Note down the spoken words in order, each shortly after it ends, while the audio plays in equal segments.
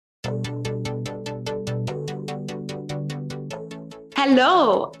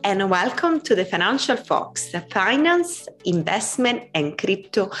Hello and welcome to the Financial Fox, finance, investment and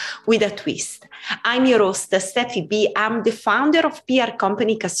crypto with a twist. I'm your host, Steffi B. I'm the founder of PR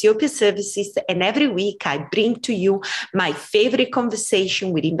company Cassiopeia Services, and every week I bring to you my favorite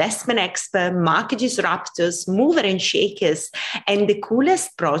conversation with investment experts, market disruptors, mover and shakers, and the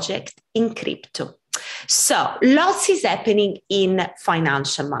coolest project in crypto. So lots is happening in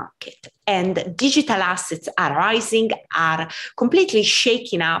financial market, and digital assets are rising, are completely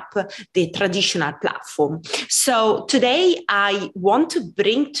shaking up the traditional platform. So today I want to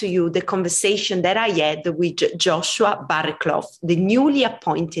bring to you the conversation that I had with Joshua Barraclough, the newly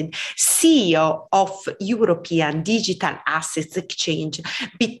appointed CEO of European Digital Assets Exchange,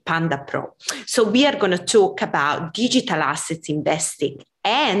 Bitpanda Pro. So we are going to talk about digital assets investing.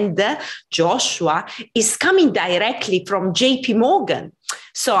 And Joshua is coming directly from JP Morgan.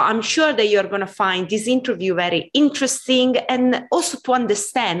 So I'm sure that you're going to find this interview very interesting and also to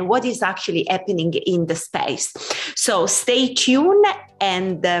understand what is actually happening in the space. So stay tuned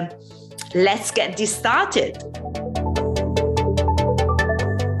and let's get this started.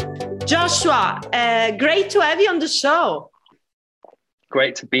 Joshua, great to have you on the show.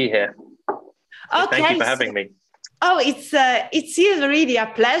 Great to be here. Okay, thank you for having me. Oh, it's really a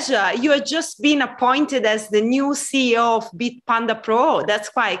pleasure. You have just been appointed as the new CEO of Bitpanda Pro. That's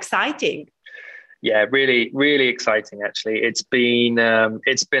quite exciting. Yeah, really, really exciting. Actually, it's been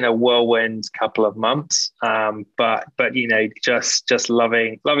a whirlwind couple of months. But you know, just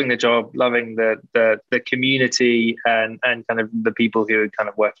loving the job, loving the community, and kind of the people who are kind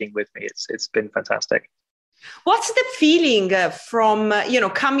of working with me. It's been fantastic. What's the feeling from,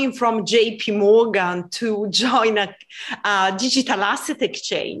 coming from JP Morgan to join a digital asset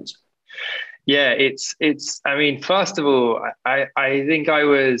exchange? Yeah, it's. I mean, first of all, I think I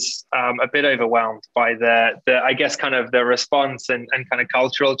was a bit overwhelmed by the I guess kind of the response and kind of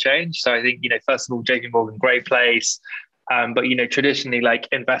cultural change. So I think, first of all, JP Morgan, great place, but traditionally, like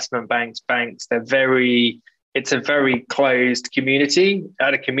investment banks, it's a very closed community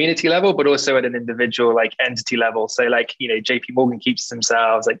at a community level, but also at an individual like entity level. So like, JP Morgan keeps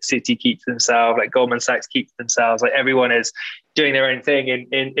themselves, like Citi keeps themselves, like Goldman Sachs keeps themselves, like everyone is doing their own thing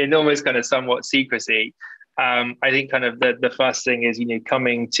in almost kind of somewhat secrecy. I think kind of the first thing is,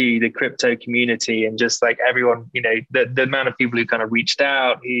 coming to the crypto community and just like everyone, the amount of people who kind of reached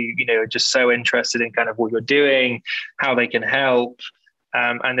out, who, are just so interested in kind of what you're doing, how they can help.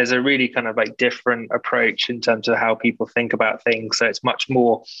 And there's a really kind of like different approach in terms of how people think about things. So it's much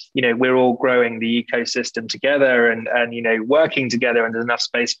more, we're all growing the ecosystem together and working together, and there's enough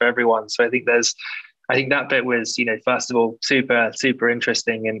space for everyone. So I think that bit was, first of all, super, super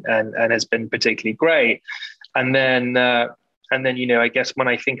interesting and has been particularly great. And then, I guess when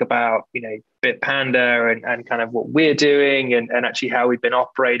I think about, Bitpanda and kind of what we're doing and actually how we've been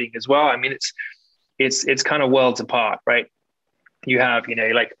operating as well, I mean, it's kind of worlds apart, right? You have,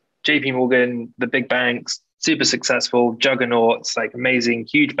 like JP Morgan, the big banks, super successful, juggernauts, like amazing,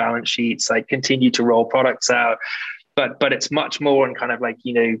 huge balance sheets, like continue to roll products out. But it's much more on kind of like,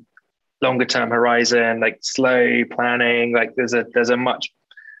 longer term horizon, like slow planning, like there's a much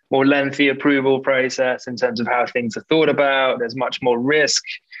more lengthy approval process in terms of how things are thought about. There's much more risk.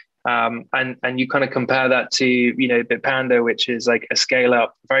 And you kind of compare that to, Bitpanda, which is like a scale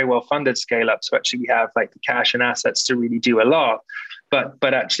up, very well funded scale up. So actually we have like the cash and assets to really do a lot,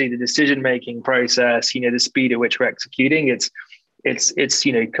 but actually the decision making process, the speed at which we're executing, it's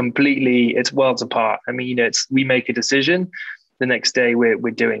completely, it's worlds apart. I mean, we make a decision, the next day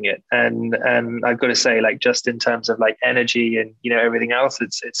we're doing it. And I've got to say, like, just in terms of like energy and, everything else,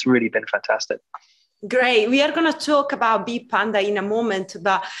 it's really been fantastic. Great. We are going to talk about Bitpanda in a moment,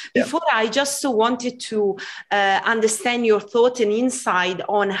 but before I just wanted to understand your thought and insight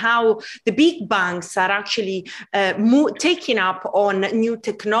on how the big banks are actually taking up on new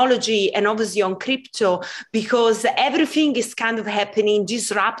technology and obviously on crypto, because everything is kind of happening,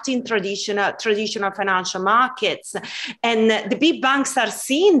 disrupting traditional financial markets. And the big banks are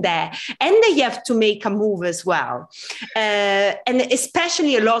seeing that, and they have to make a move as well. And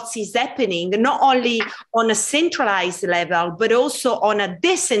especially a lot is happening, not only on a centralized level, but also on a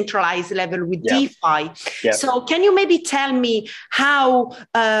decentralized level with DeFi. So can you maybe tell me how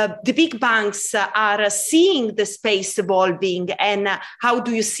the big banks are seeing the space evolving, and how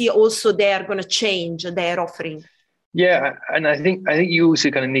do you see also they are going to change their offering? Yeah, and I think you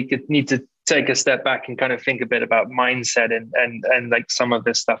also kind of need to take a step back and kind of think a bit about mindset and like some of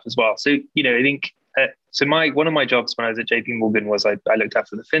this stuff as well. So, I think so one of my jobs when I was at JP Morgan was I looked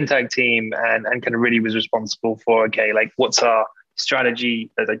after the fintech team and kind of really was responsible for, okay, like what's our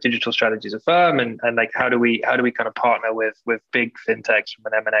strategy, as a digital strategy as a firm, and like how do we kind of partner with big fintechs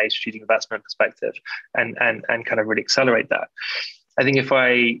from an M&A strategic investment perspective, and kind of really accelerate that. I think if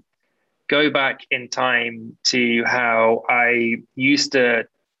I go back in time to how I used to,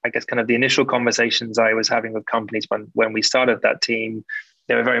 I guess, kind of the initial conversations I was having with companies when we started that team,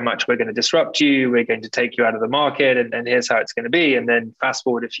 they were very much, we're going to disrupt you, we're going to take you out of the market, and here's how it's going to be. And then fast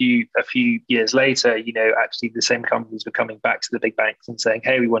forward a few years later, actually the same companies were coming back to the big banks and saying,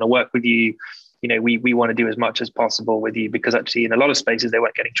 hey, we want to work with you. We want to do as much as possible with you, because actually in a lot of spaces they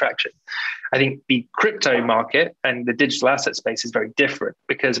weren't getting traction. I think the crypto market and the digital asset space is very different,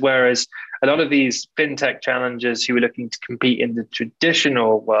 because whereas a lot of these fintech challengers who were looking to compete in the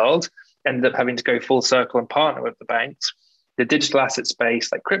traditional world ended up having to go full circle and partner with the banks, the digital asset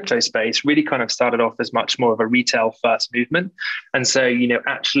space, like crypto space, really kind of started off as much more of a retail first movement. And so,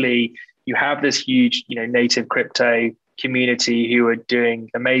 actually you have this huge, native crypto community who are doing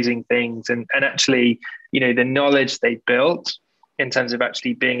amazing things. And actually, the knowledge they built in terms of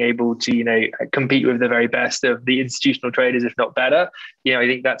actually being able to, compete with the very best of the institutional traders, if not better, I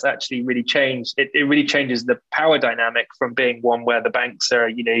think that's actually really changed. It really changes the power dynamic from being one where the banks are,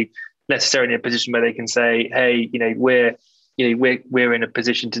 necessarily in a position where they can say, hey, we're in a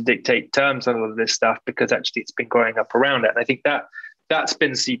position to dictate terms on all of this stuff, because actually it's been growing up around it. And I think that's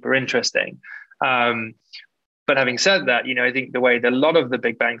been super interesting. But having said that, I think the way that a lot of the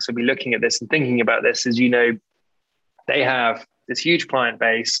big banks will be looking at this and thinking about this is, they have this huge client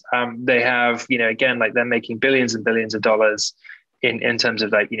base. They have, again, like they're making billions and billions of dollars in terms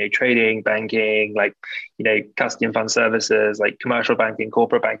of like, trading, banking, like, custody and fund services, like commercial banking,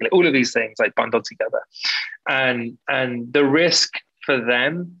 corporate banking, like all of these things like bundled together. And the risk for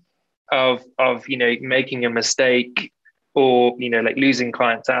them of making a mistake, or, like losing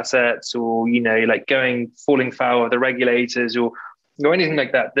clients' assets, or, like falling foul of the regulators, or anything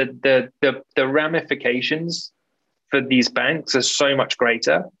like that, the ramifications for these banks are so much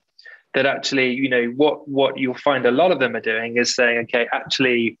greater that actually, what you'll find a lot of them are doing is saying, okay,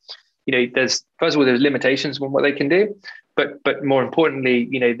 actually, there's, first of all, there's limitations on what they can do, but more importantly,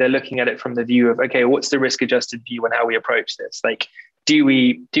 they're looking at it from the view of, okay, what's the risk adjusted view on how we approach this? Like, do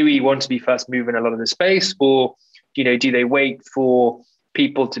we want to be first mover in a lot of the space, or, do they wait for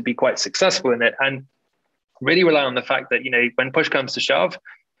people to be quite successful in it and really rely on the fact that, when push comes to shove,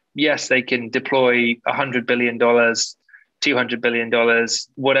 yes, they can deploy $100 billion, $200 billion,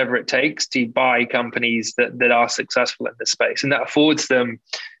 whatever it takes to buy companies that are successful in this space. And that affords them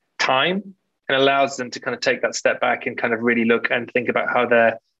time and allows them to kind of take that step back and kind of really look and think about how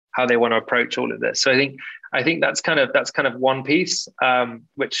they want to approach all of this. So I think that's kind of one piece,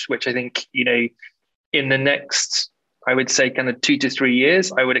 which I think, in the next, I would say kind of 2 to 3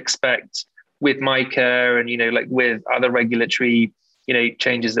 years, I would expect with MiCA and, like with other regulatory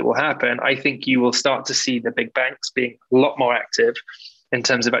changes that will happen, I think you will start to see the big banks being a lot more active in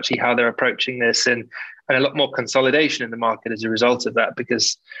terms of actually how they're approaching this, and a lot more consolidation in the market as a result of that,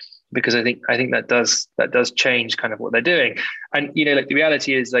 because I think that does change kind of what they're doing. And, like the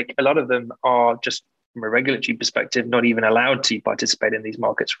reality is, like a lot of them are just, from a regulatory perspective, not even allowed to participate in these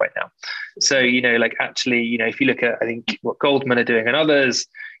markets right now. So, like actually, if you look at, I think what Goldman are doing and others,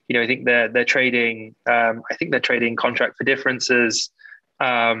 I think they're trading. I think they're trading contract for differences.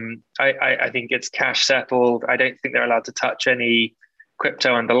 I think it's cash settled. I don't think they're allowed to touch any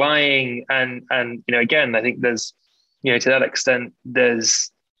crypto underlying. And again, I think there's, to that extent,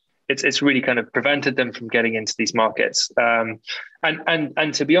 it's really kind of prevented them from getting into these markets. And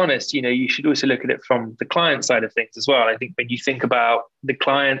to be honest, you should also look at it from the client side of things as well. I think when you think about the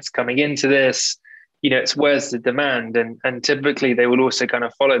clients coming into this, it's where's the demand, and typically they will also kind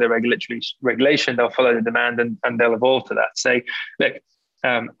of follow the regulation. They'll follow the demand and they'll evolve to that. So look,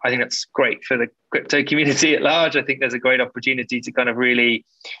 I think that's great for the crypto community at large. I think there's a great opportunity to kind of really,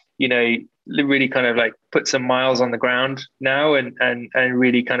 really kind of like put some miles on the ground now, and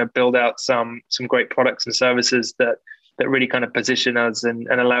really kind of build out some great products and services that really kind of position us and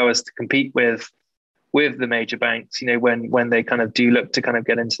allow us to compete with the major banks, when they kind of do look to kind of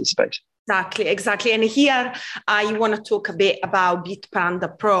get into the space. Exactly. And here I want to talk a bit about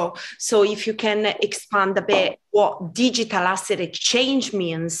Bitpanda Pro. So if you can expand a bit what digital asset exchange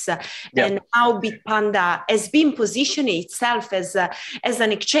means, and how Bitpanda has been positioning itself as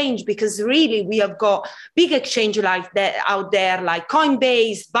an exchange, because really we have got big exchange like that out there, like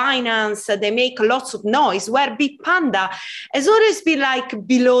Coinbase, Binance. They make lots of noise, where Bitpanda has always been like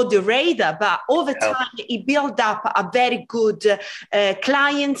below the radar, but over time it built up a very good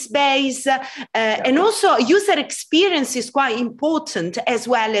client base, and also user experience is quite important, as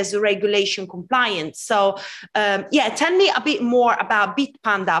well as regulation compliance. So Tell me a bit more about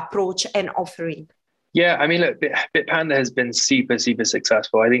Bitpanda approach and offering. Yeah, I mean, look, Bitpanda has been super, super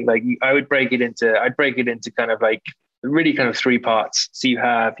successful. I think like I'd break it into kind of like really kind of three parts. So you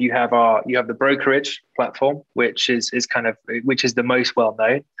have the brokerage platform, which is the most well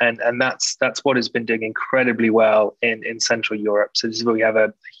known, and that's what has been doing incredibly well in Central Europe. So this is where we have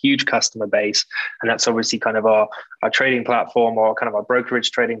a huge customer base, and that's obviously kind of our trading platform, or kind of our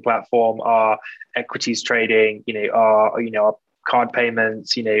brokerage trading platform, our equities trading, our card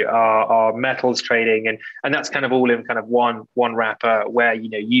payments, our metals trading, and that's kind of all in kind of one wrapper where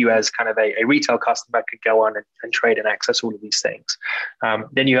you as kind of a retail customer could go on and trade and access all of these things.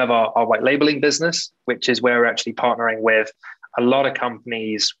 Then you have our white labeling business, which is where we're actually partnering with a lot of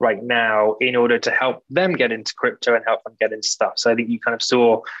companies right now in order to help them get into crypto and help them get into stuff. So I think you kind of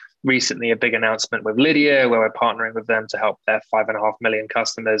saw recently a big announcement with Lydia, where we're partnering with them to help their 5.5 million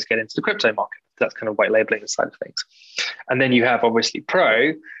customers get into the crypto market. That's kind of white labeling side of things. And then you have obviously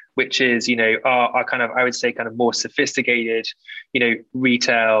Pro, which is, our kind of, I would say, kind of more sophisticated,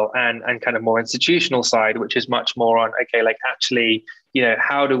 retail and kind of more institutional side, which is much more on, okay, like actually,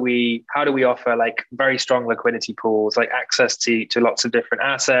 how do we offer like very strong liquidity pools, like access to lots of different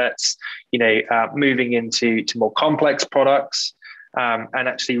assets, moving into more complex products. And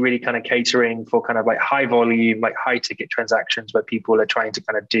actually really kind of catering for kind of like high volume, like high ticket transactions where people are trying to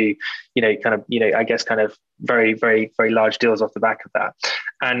kind of do, I guess kind of very, very, very large deals off the back of that.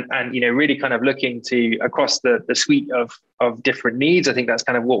 And really kind of looking to across the suite of different needs. I think that's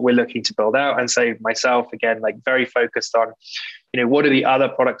kind of what we're looking to build out. And so myself, again, like very focused on, what are the other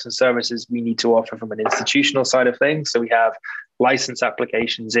products and services we need to offer from an institutional side of things? So we have license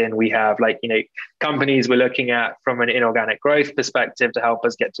applications in, we have companies we're looking at from an inorganic growth perspective to help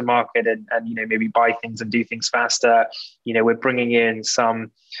us get to market and maybe buy things and do things faster. We're bringing in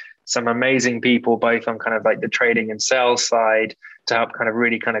some amazing people, both on kind of like the trading and sales side, to help kind of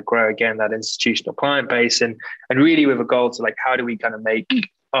really kind of grow again that institutional client base and really with a goal to like, how do we kind of make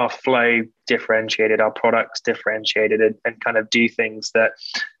our flow differentiated, our products differentiated, and kind of do things that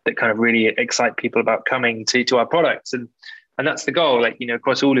kind of really excite people about coming to our products. And that's the goal,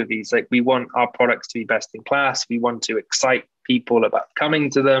 across all of these, we want our products to be best in class. We want to excite people about coming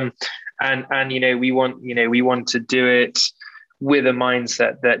to them. And we want to do it with a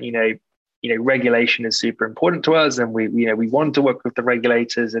mindset that, regulation is super important to us. And we want to work with the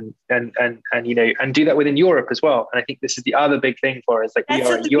regulators and do that within Europe as well. And I think this is the other big thing for us. We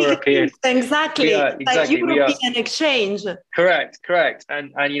are a European. Exactly. European exchange. Correct.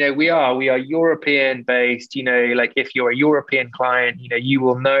 And we are European based, if you're a European client, you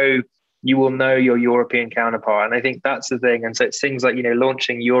will know your European counterpart. And I think that's the thing. And so it's things like,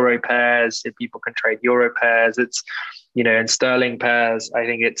 launching Euro pairs, if people can trade Euro pairs, it's, and sterling pairs. I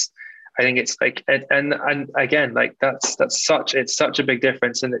think it's like, and again, like it's such a big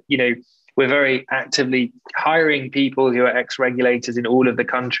difference. And, we're very actively hiring people who are ex-regulators in all of the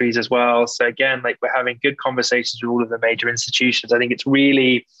countries as well. So again, we're having good conversations with all of the major institutions. I think it's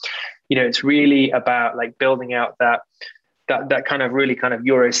really, about building out that kind of really kind of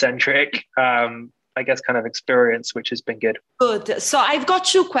Eurocentric, I guess, kind of experience, which has been good. Good. So I've got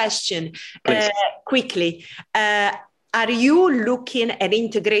two questions quickly. Are you looking at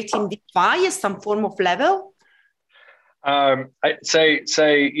integrating DeFi at some form of level? I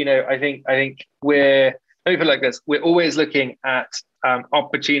think we're open like this. We're always looking at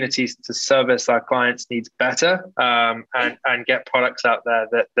opportunities to service our clients' needs better, and get products out there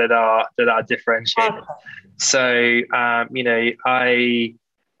that are differentiated. Okay. So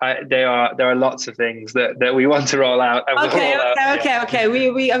there are lots of things that we want to roll out. Okay.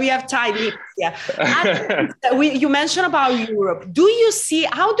 We have time. Yeah. You mentioned about Europe. How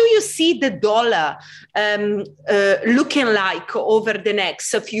do you see the dollar looking like over the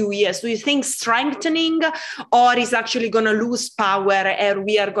next few years? Do you think strengthening, or is actually going to lose power, and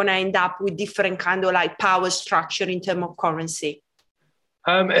we are going to end up with different kind of power structure in terms of currency?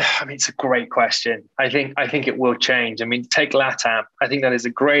 It's a great question. I think it will change. Take LATAM. I think that is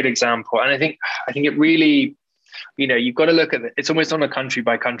a great example. And I think it really, you've got to look at it. It's almost on a country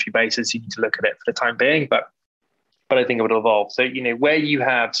by country basis. You need to look at it for the time being, but I think it will evolve. So, where you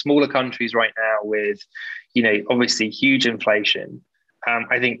have smaller countries right now with, obviously huge inflation,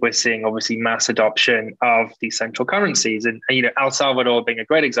 I think we're seeing obviously mass adoption of these central currencies, and El Salvador being a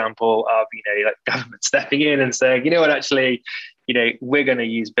great example of government stepping in and saying, actually, we're going to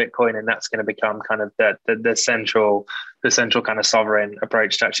use Bitcoin, and that's going to become kind of the central kind of sovereign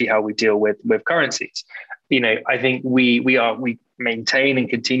approach to actually how we deal with currencies. I think we maintain and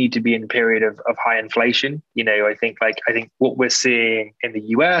continue to be in a period of high inflation. I think what we're seeing in the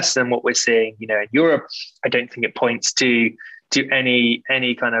US and what we're seeing, in Europe, I don't think it points to any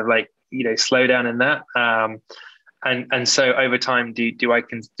kind of slowdown in that. And so over time, do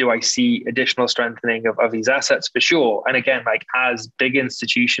I see additional strengthening of these assets? For sure. And again, as big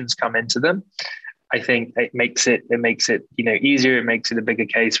institutions come into them, I think it makes it easier. It makes it a bigger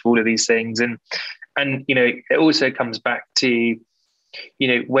case for all of these things. And it also comes back to,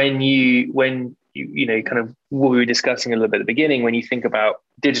 when you kind of what we were discussing a little bit at the beginning, when you think about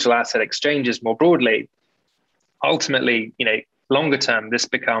digital asset exchanges more broadly, ultimately, longer term, this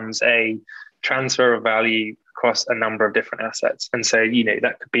becomes a transfer of value across a number of different assets. And so,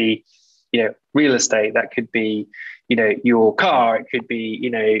 that could be, real estate, that could be, your car, it could be,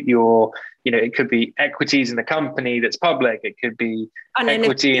 it could be equities in a company that's public. It could be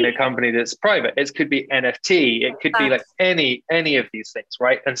equity in a company that's private. It could be NFT. It could be any of these things,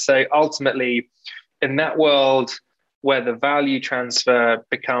 right? And so ultimately, in that world where the value transfer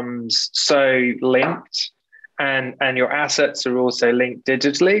becomes so linked, and your assets are also linked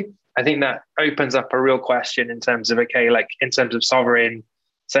digitally, I think that opens up a real question in terms of, in terms of sovereign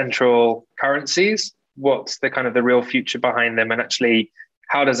central currencies, what's the kind of the real future behind them, and actually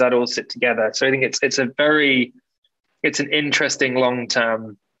how does that all sit together? So I think it's an interesting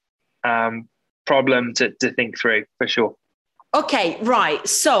long-term problem to think through, for sure. Okay, right.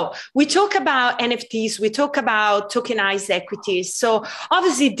 So we talk about NFTs, we talk about tokenized equities. So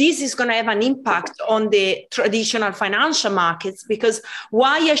obviously this is going to have an impact on the traditional financial markets, because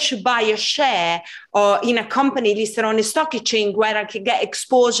why I should buy a share or in a company listed on a stock exchange where I can get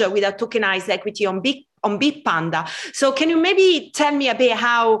exposure with a tokenized equity on Bitpanda. So can you maybe tell me a bit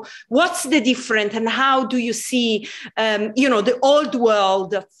what's the difference, and how do you see, the old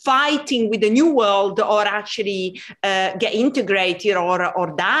world fighting with the new world, or actually get integrated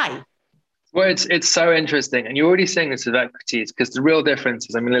or die? Well, it's so interesting. And you're already saying this with equities, because the real difference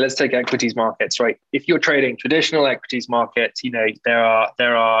is, let's take equities markets, right? If you're trading traditional equities markets, there are,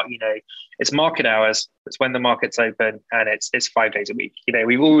 it's market hours. It's when the market's open, and it's 5 days a week.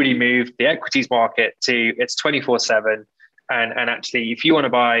 We've already moved the equities market to it's 24/7. And actually, if you want to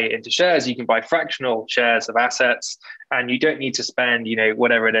buy into shares, you can buy fractional shares of assets, and you don't need to spend,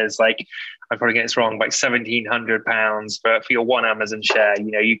 whatever it is, I'm probably getting this wrong, £1,700 for your one Amazon share.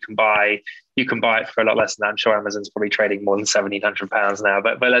 You can buy it for a lot less than that. I'm sure Amazon's probably trading more than £1,700 now,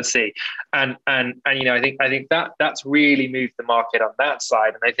 but let's see. And I think that's really moved the market on that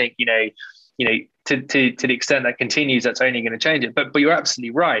side. And I think, to the extent that continues, that's only going to change it. But you're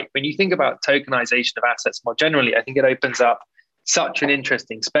absolutely right. When you think about tokenization of assets more generally, I think it opens up such an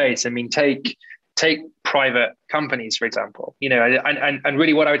interesting space. Take private companies, for example, and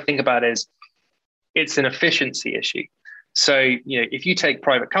really what I would think about is it's an efficiency issue. So, if you take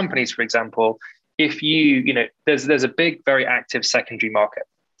private companies, for example, if there's a big, very active secondary market.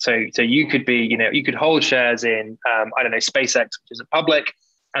 So you could be, you could hold shares in, SpaceX, which isn't public,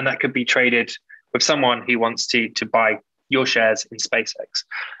 and that could be traded with someone who wants to buy your shares in SpaceX.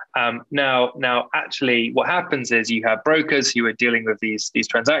 Now, actually, what happens is you have brokers who are dealing with these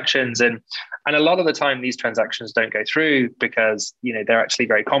transactions, and a lot of the time these transactions don't go through because they're actually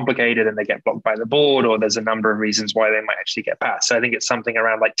very complicated and they get blocked by the board, or there's a number of reasons why they might actually get passed. So I think it's something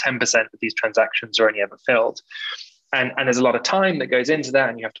around 10% of these transactions are only ever filled. And there's a lot of time that goes into that,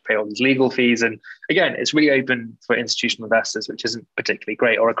 and you have to pay all these legal fees. And again, it's really open for institutional investors, which isn't particularly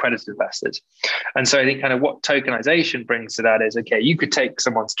great, or accredited investors. And so I think kind of what tokenization brings to that is, okay, you could take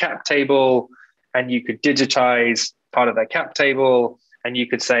someone's cap table and you could digitize part of their cap table, and you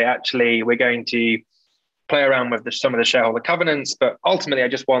could say, actually, we're going to play around with some of the shareholder covenants, but ultimately I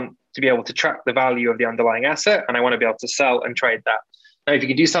just want to be able to track the value of the underlying asset, and I want to be able to sell and trade that. Now, if you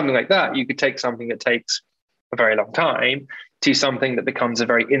could do something like that, you could take something that takes a very long time to something that becomes a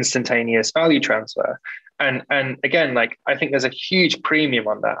very instantaneous value transfer. And again, I think there's a huge premium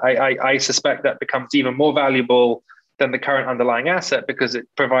on that. I suspect that becomes even more valuable than the current underlying asset, because it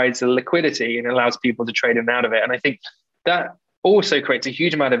provides the liquidity and allows people to trade in and out of it. And I think that also creates a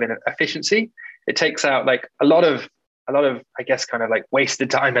huge amount of efficiency. It takes out a lot of, I guess, kind of wasted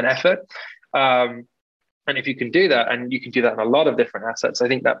time and effort. And if you can do that, and you can do that in a lot of different assets, I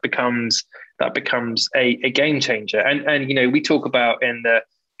think that becomes a game changer. And we talk about in the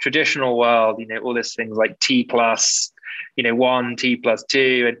traditional world, all these things like T plus, 1, T plus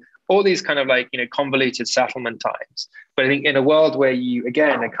 2, and all these kind of convoluted settlement times. But I think in a world where you,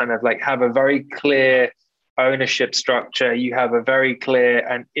 again, are kind of have a very clear ownership structure, you have a very clear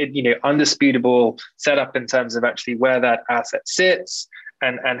and undisputable setup in terms of actually where that asset sits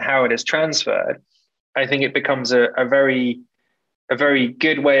and how it is transferred. I think it becomes a very a very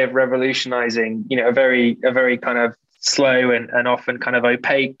good way of revolutionizing, a very kind of slow and often kind of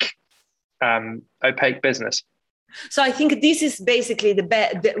opaque business. So I think this is basically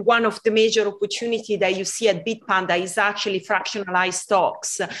one of the major opportunity that you see at Bitpanda is actually fractionalized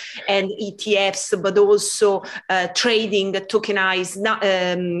stocks and ETFs, but also trading tokenized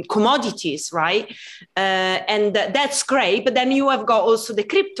commodities, right? And that's great. But then you have got also the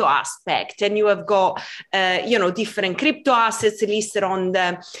crypto aspect, and you have got different crypto assets listed on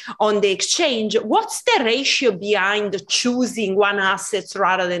the exchange. What's the ratio behind choosing one asset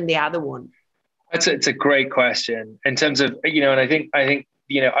rather than the other one? It's a great question in terms of, and I think, I'd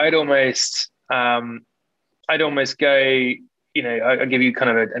almost go, I'll give you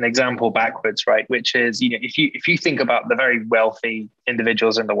kind of an example backwards, right? Which is, if you think about the very wealthy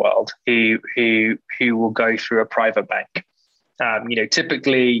individuals in the world who will go through a private bank,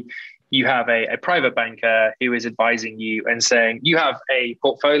 typically you have a private banker who is advising you and saying, you have a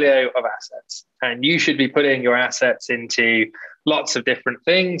portfolio of assets and you should be putting your assets into lots of different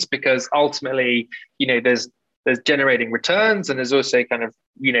things, because ultimately, there's generating returns, and there's also kind of,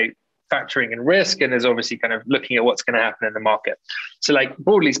 factoring in risk, and there's obviously kind of looking at what's going to happen in the market. So like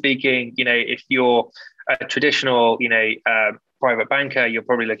broadly speaking, if you're a traditional, private banker, you're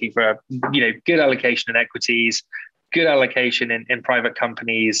probably looking for a, good allocation in equities, good allocation in private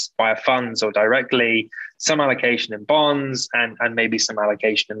companies via funds or directly, some allocation in bonds, and maybe some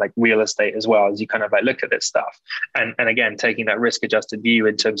allocation in like real estate as well, as you kind of like look at this stuff. And again, taking that risk adjusted view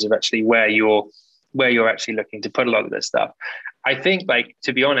in terms of actually where you're actually looking to put a lot of this stuff. I think, like,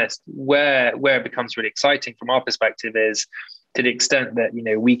 to be honest, where it becomes really exciting from our perspective is to the extent that,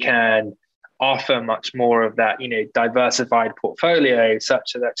 we can offer much more of that, diversified portfolio,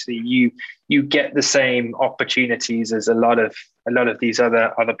 such that actually you get the same opportunities as a lot of these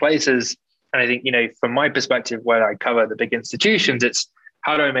other places. And I think, from my perspective, where I cover the big institutions, it's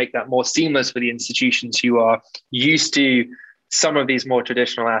how do I make that more seamless for the institutions who are used to some of these more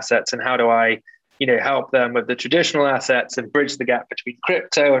traditional assets, and how do I, help them with the traditional assets and bridge the gap between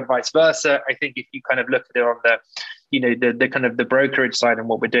crypto and vice versa. I think if you kind of look at it on the kind of the brokerage side and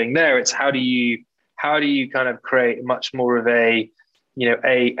what we're doing there, it's how do you kind of create much more of a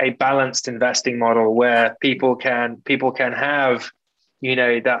balanced investing model where people can have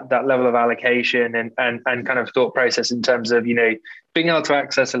that level of allocation and kind of thought process in terms of being able to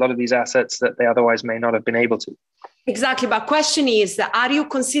access a lot of these assets that they otherwise may not have been able to. Exactly. But question is, are you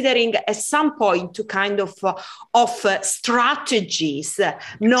considering at some point to kind of offer strategies? I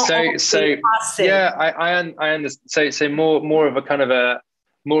understand. So more of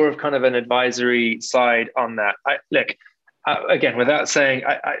an advisory side on that. Again, without saying,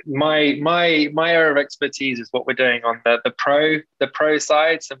 my area of expertise is what we're doing on the pro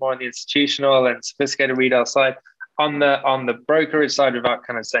side, so more on the institutional and sophisticated retail side. On the brokerage side, without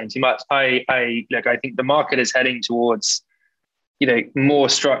kind of saying too much, I think the market is heading towards, more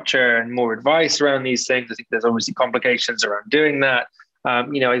structure and more advice around these things. I think there's obviously complications around doing that. I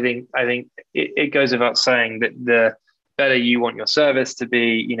think it goes without saying that the better you want your service to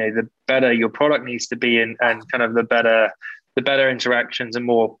be, the better your product needs to be, and kind of the better interactions and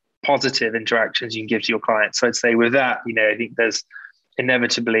more positive interactions you can give to your clients. So I'd say with that, I think there's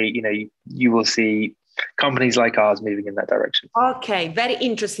inevitably, you will see companies like ours moving in that direction. Okay, very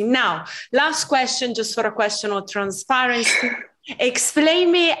interesting. Now, last question, just for a question of transparency.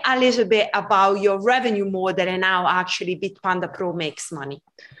 Explain me a little bit about your revenue model and how actually Bitpanda Pro makes money.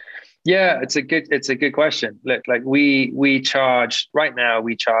 Yeah, it's a good question. Look, like we charge right now,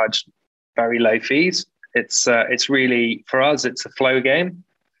 we charge very low fees. It's really, for us, it's a flow game.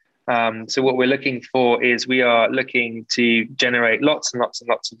 So what we're looking for is we are looking to generate lots and lots and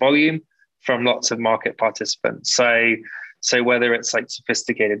lots of volume from lots of market participants. So whether it's like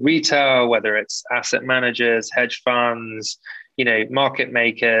sophisticated retail, whether it's asset managers, hedge funds, market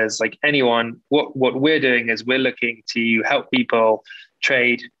makers, like anyone, what we're doing is we're looking to help people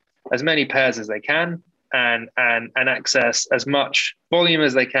trade as many pairs as they can and access as much volume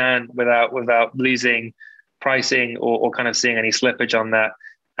as they can without losing pricing or kind of seeing any slippage on that.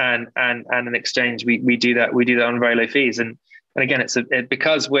 And in exchange, we do that on very low fees. And again,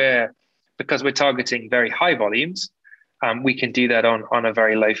 because we're targeting very high volumes, we can do that on a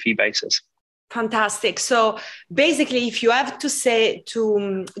very low fee basis. Fantastic. So basically, if you have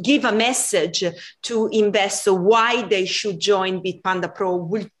to give a message to investors why they should join Bitpanda Pro,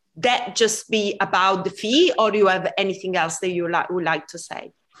 will that just be about the fee, or do you have anything else that you would like to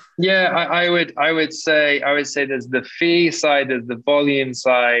say? Yeah, I would say there's the fee side, there's the volume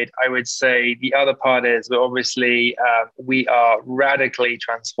side. I would say the other part is that obviously we are radically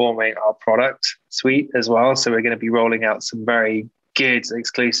transforming our product suite as well. So we're going to be rolling out some very good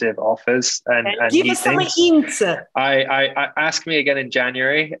exclusive offers and give new us some things. hints. I ask me again in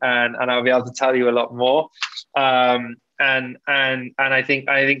January, and I'll be able to tell you a lot more. And I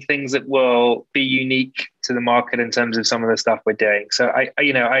think things that will be unique to the market in terms of some of the stuff we're doing. So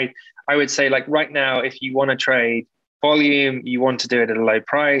I would say, like, right now, if you want to trade volume, you want to do it at a low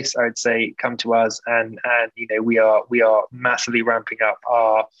price, I would say come to us, and we are massively ramping up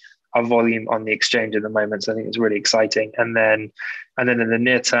our volume on the exchange at the moment. So I think it's really exciting. And then in the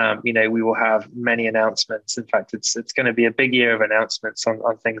near term, we will have many announcements. In fact, it's going to be a big year of announcements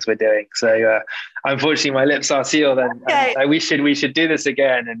on things we're doing. So unfortunately, my lips are sealed, and we should do this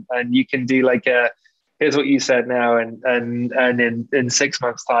again, and you can do like here's what you said now, and in 6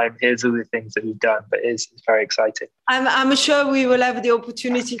 months' time, here's all the things that we've done. But it's very exciting. I'm sure we will have the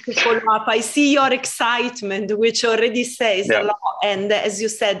opportunity to follow up. I see your excitement, which already says a lot. And as you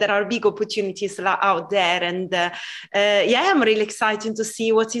said, there are big opportunities out there. And I'm really excited to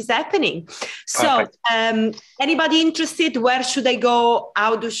see what is happening. So anybody interested? Where should I go?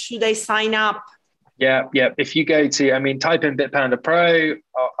 How should I sign up? Yeah. If you go to, type in Bitpanda Pro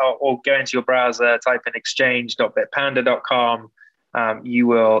or go into your browser, type in exchange.bitpanda.com. You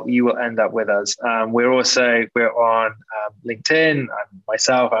will end up with us. We're on LinkedIn.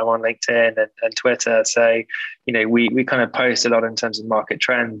 Myself, I'm on LinkedIn and Twitter. So, we kind of post a lot in terms of market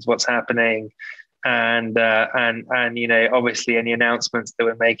trends, what's happening, and obviously any announcements that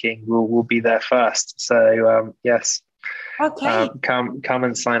we're making will be there first. So yes, okay, come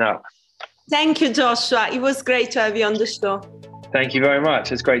and sign up. Thank you, Joshua. It was great to have you on the show. Thank you very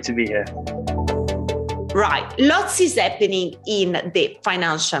much. It's great to be here. Right. Lots is happening in the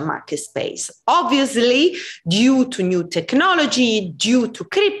financial market space. Obviously, due to new technology, due to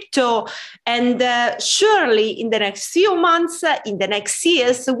crypto, and surely in the next few months, in the next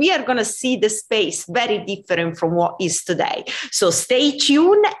years, we are going to see the space very different from what is today. So stay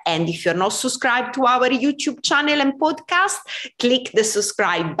tuned. And if you're not subscribed to our YouTube channel and podcast, click the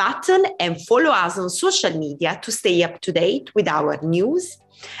subscribe button and follow us on social media to stay up to date with our news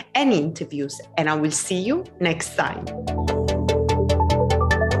and interviews. And I will see you next time.